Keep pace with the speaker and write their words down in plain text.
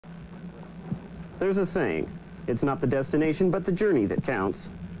There's a saying, it's not the destination but the journey that counts.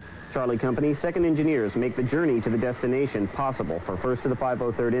 Charlie Company 2nd Engineers make the journey to the destination possible for 1st to the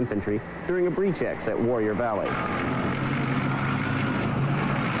 503rd Infantry during a breach X at Warrior Valley.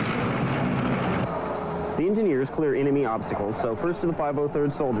 The engineers clear enemy obstacles so 1st to the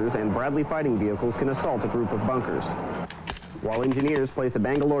 503rd soldiers and Bradley fighting vehicles can assault a group of bunkers. While engineers place a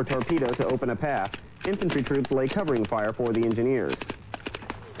Bangalore torpedo to open a path, infantry troops lay covering fire for the engineers.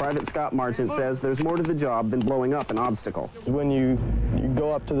 Private Scott Marchant says there's more to the job than blowing up an obstacle. When you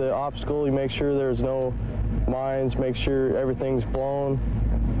go up to the obstacle, you make sure there's no mines, make sure everything's blown,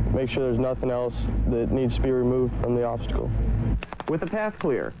 make sure there's nothing else that needs to be removed from the obstacle. With the path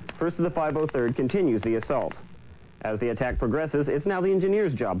clear, 1st to the 503rd continues the assault. As the attack progresses, it's now the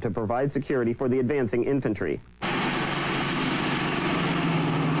engineers' job to provide security for the advancing infantry.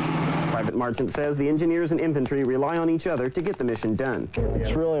 Private Marchant says the engineers and infantry rely on each other to get the mission done.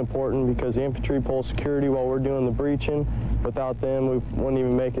 It's really important because the infantry pulls security while we're doing the breaching. Without them, we wouldn't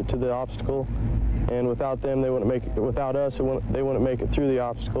even make it to the obstacle. And without them, they wouldn't make it. Without us, they wouldn't make it through the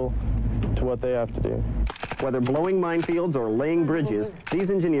obstacle to what they have to do. Whether blowing minefields or laying bridges,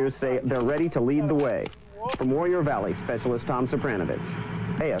 these engineers say they're ready to lead the way. From Warrior Valley, Specialist Tom Sopranovich,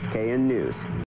 AFKN News.